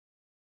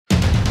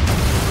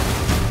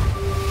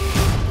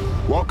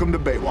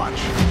Welcome to Baywatch.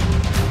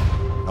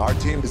 Our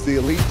team is the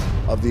elite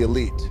of the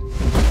elite.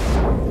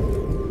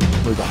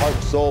 We're the heart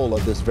and soul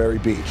of this very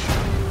beach.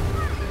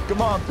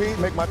 Come on, Pete,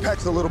 make my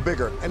pecs a little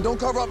bigger. And don't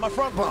cover up my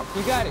front bump.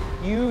 You got it.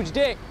 Huge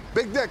dick.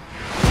 Big dick.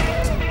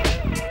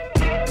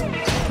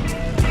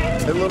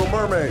 Hey, Little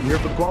Mermaid, here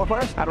for the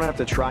qualifiers? I don't have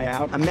to try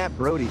out. I'm Matt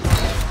Brody.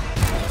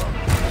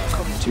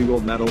 2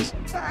 gold medals.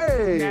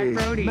 Hey!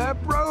 Matt Brody.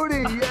 Matt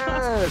Brody,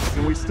 yes!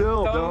 And we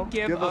still Don't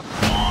give up.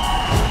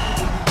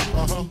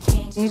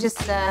 Can you just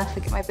look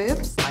at my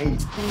boobs?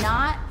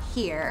 Not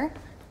here.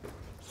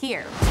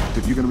 Here.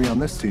 If you're gonna be on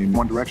this team,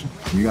 One Direction,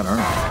 you gotta earn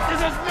it.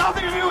 This has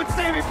nothing to do with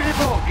saving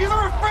people. You're the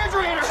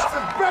refrigerator. This is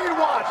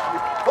Baywatch, you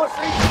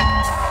pussy!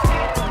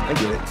 I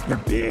get it. You're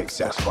big,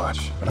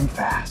 Sasquatch, but I'm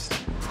fast.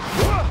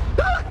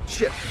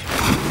 Shit.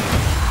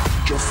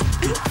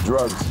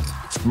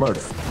 Drugs,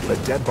 murder, a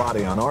dead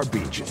body on our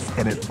beach,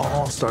 and it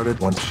all started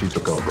once she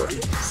took over.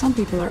 Some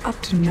people are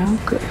up to no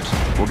good.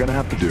 We're gonna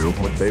have to do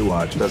what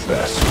Baywatch does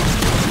best.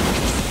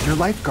 You're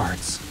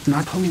lifeguards,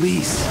 not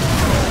police.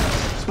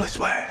 Splish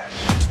splash.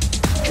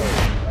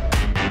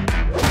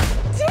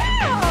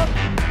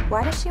 Damn!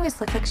 Why does she always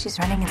look like she's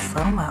running in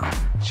slow-mo?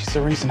 She's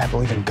the reason I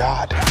believe in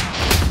God.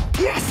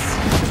 Yes!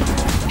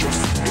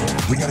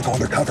 We gotta go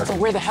undercover. But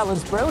where the hell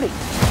is Brody?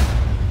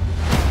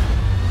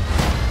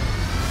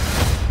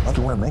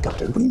 I'm wearing makeup,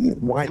 dude. What do you mean?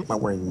 Why am I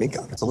wearing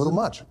makeup? It's a little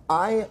much.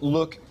 I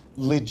look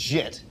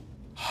legit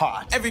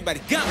hot. Everybody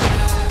go.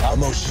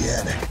 I'm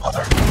oceanic,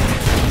 mother.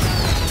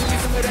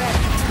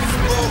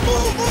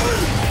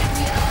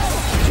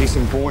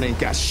 Jason Bourne ain't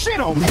got shit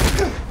on me.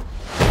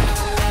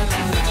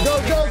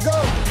 Go, go,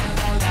 go!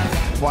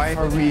 Why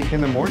are we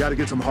in the We morning? gotta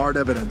get some hard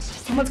evidence.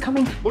 Someone's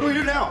coming. What do we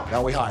do now?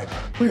 Now we hide.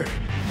 Where?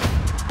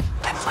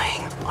 I'm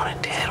laying on a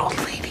dead old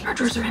lady. Our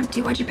drawers are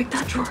empty. Why'd you pick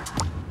that drawer?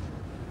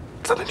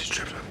 Something just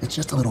tripped. It's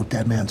just a little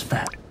dead man's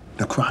fat.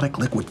 Necrotic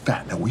liquid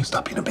fat. Now we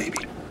stop being a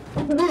baby.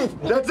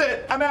 That's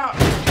it. I'm out.